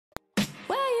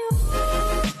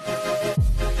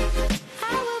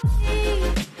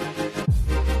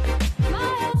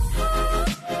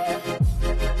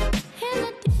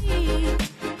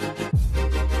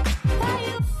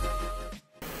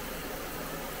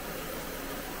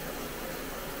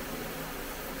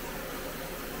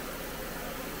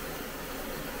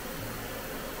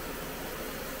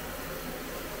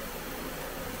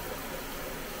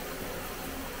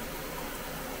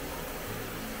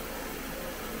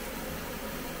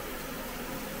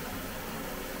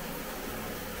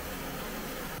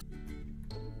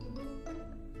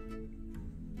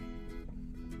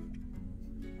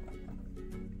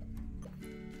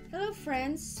Hello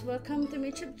friends, welcome to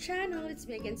my YouTube channel. It's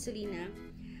me again, Selina.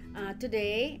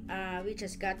 Today we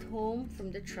just got home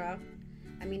from the truck,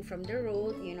 from the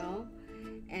road,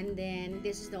 and then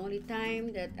this is the only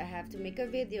time that I have to make a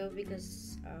video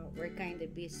because we're kind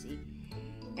of busy.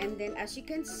 And then as you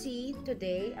can see,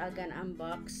 today I'm gonna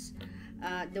unbox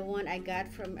the one I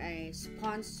got from a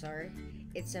sponsor.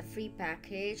 It's a free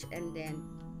package, and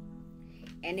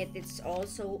it's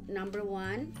also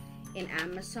 #1 in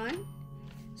Amazon.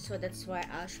 So that's why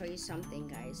I'll show you something,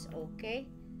 guys. Okay,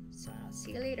 so I'll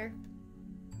see you later.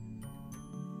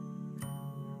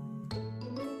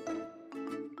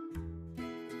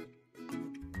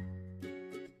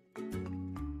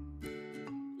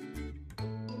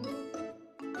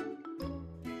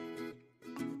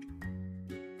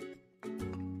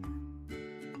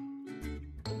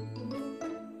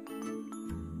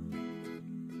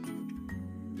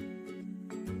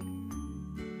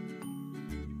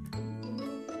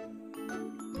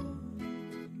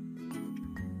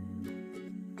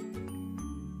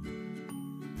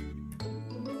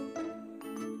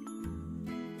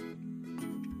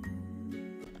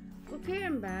 Okay,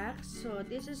 I'm back. So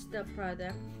this is the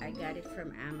product. I got it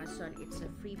from Amazon. It's a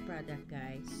free product,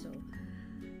 guys. So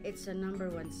it's a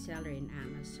 #1 seller in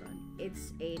Amazon.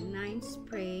 It's a 9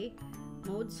 spray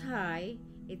modes high.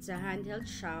 It's a handheld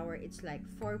shower. It's like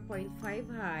 4.5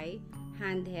 high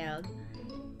handheld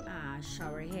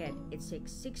shower head. It's a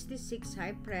 66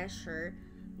 high pressure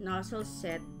nozzle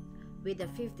set with a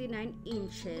 59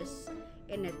 inches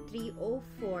and a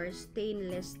 304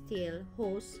 stainless steel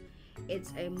hose.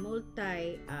 It's a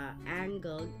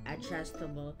multi-angled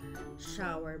adjustable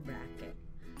shower bracket.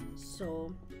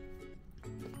 So,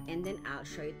 and then I'll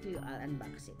show it to you. I'll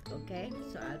unbox it. Okay,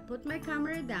 so I'll put my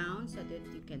camera down so that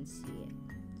you can see it.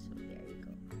 So there you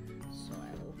go. So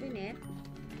I'll open it,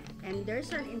 and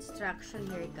there's an instruction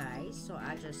here, guys. So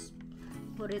I'll just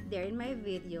put it there in my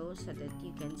video so that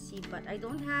you can see, but I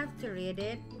don't have to read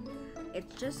it. It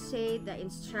just say the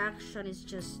instruction is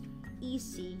just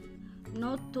easy.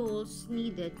 No tools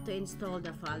needed to install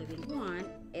the following. One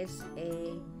is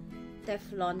a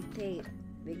Teflon tape.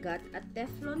 We got a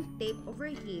Teflon tape over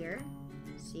here.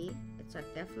 See, it's a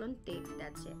Teflon tape.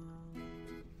 That's it.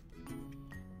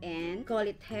 And call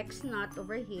it hex nut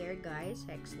over here, guys.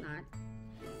 Hex nut.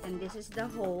 And this is the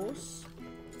hose.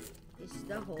 This is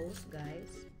the hose,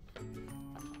 guys.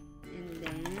 And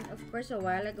then, of course, a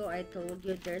while ago I told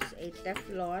you there's a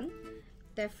Teflon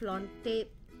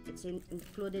tape. It's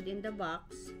included in the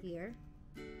box here.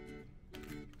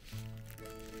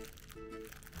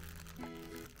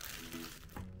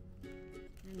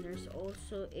 And there's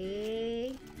also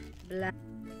a black.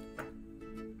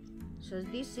 So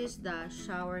this is the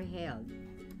shower head.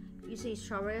 You see,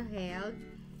 shower head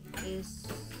is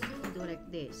do like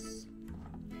this.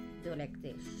 Do like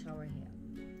this, shower head.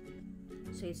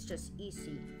 So it's just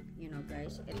easy,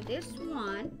 guys. And this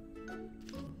one,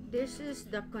 this is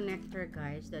the connector,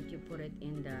 guys, that you put it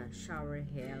in the shower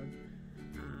head.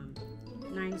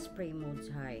 9 spray modes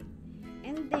high.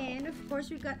 And then of course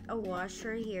we got a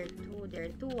washer here too. There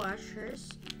are 2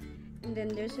 washers, and then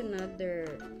there's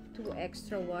another 2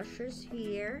 extra washers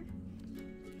here,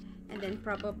 and then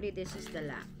probably this is the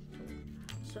lamp too.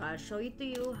 So I'll show it to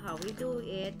you how we do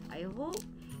it. I hope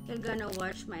you're gonna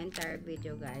watch my entire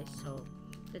video, guys, so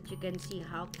that you can see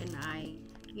how can I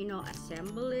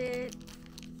assemble it.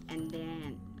 And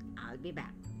then I'll be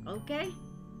back. Okay,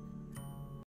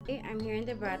 I'm here in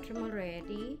the bathroom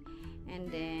already, and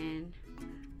then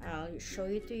I'll show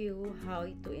it to you how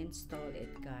to install it,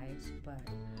 guys. But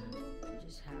you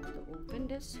just have to open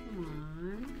this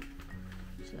one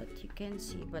so that you can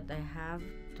see, but I have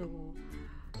to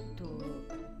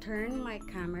turn my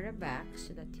camera back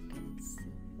so that you can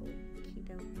see.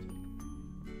 Okay.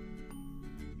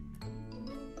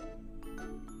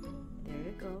 There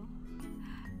you go.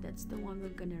 That's the one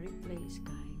we're gonna replace,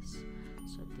 guys.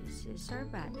 So this is our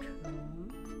bathroom.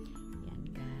 Yan,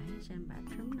 guys, ang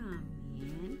bathroom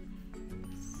namin.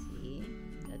 See,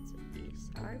 that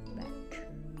is our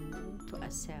bathroom. To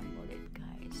assemble it,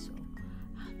 guys. So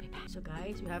I'll be back. So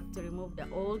guys, we have to remove the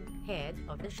old head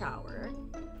of the shower.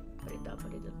 Put it up a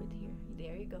little bit here.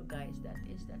 There you go, guys. That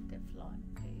is the Teflon.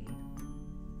 Okay. Then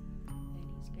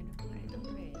he's gonna put it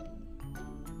already.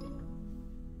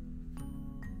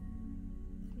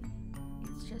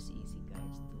 Just easy,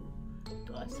 guys,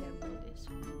 to assemble this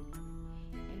one.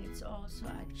 And it's also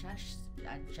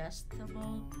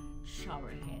adjustable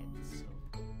shower head. So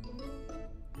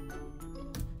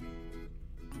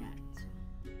yeah.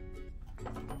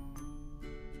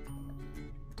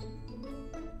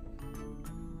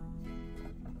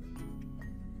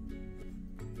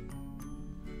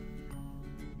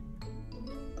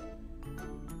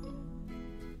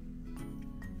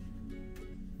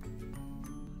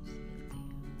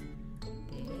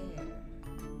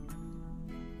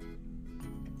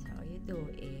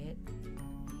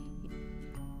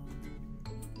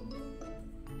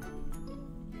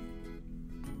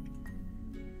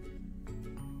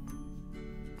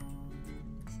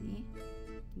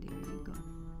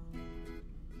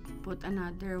 put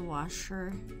another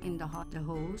washer in the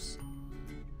hose.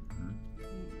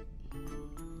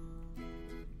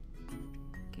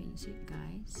 Can you see it,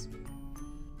 guys?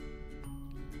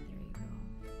 There you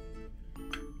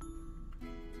go.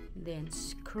 Then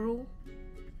screw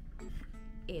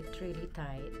it really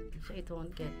tight so it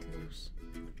won't get loose.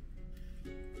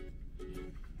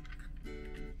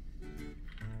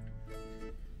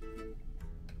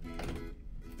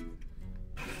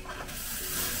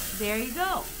 There you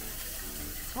go.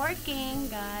 It's working,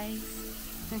 guys.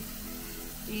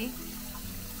 See?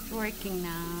 It's working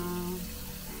now.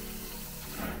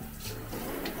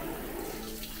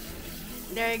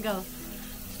 There you go.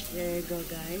 There you go,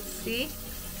 guys. See?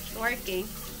 It's working.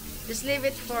 Just leave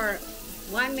it for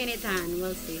 1 minute and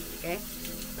we'll see. Okay?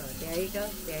 So there you go.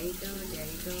 There you go. There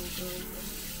you go. There you go.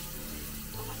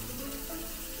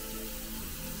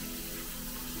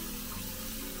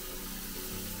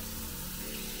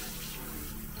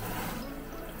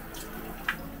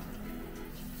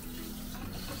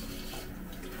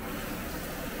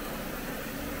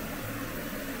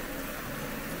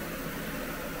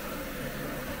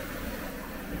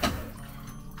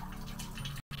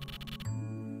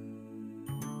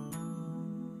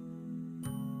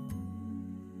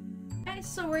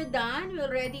 So we're done. We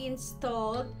already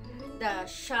installed the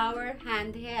shower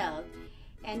handheld,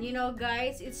 and you know,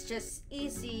 guys, it's just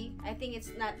easy. I think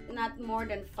it's not more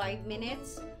than 5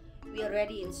 minutes. We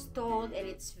already installed, and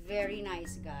it's very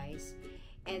nice, guys.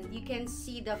 And you can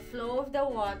see the flow of the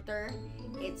water.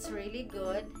 It's really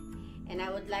good, and I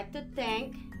would like to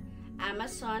thank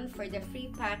Amazon for the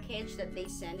free package that they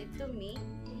sent it to me.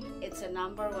 It's a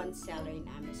 #1 seller in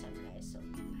Amazon, guys. So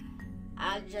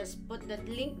I'll just put the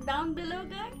link down below,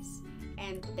 guys.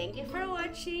 And thank you for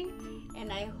watching.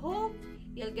 And I hope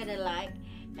you're gonna like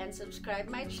and subscribe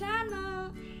my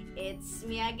channel. It's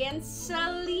me again,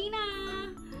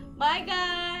 Selina. Bye,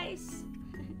 guys.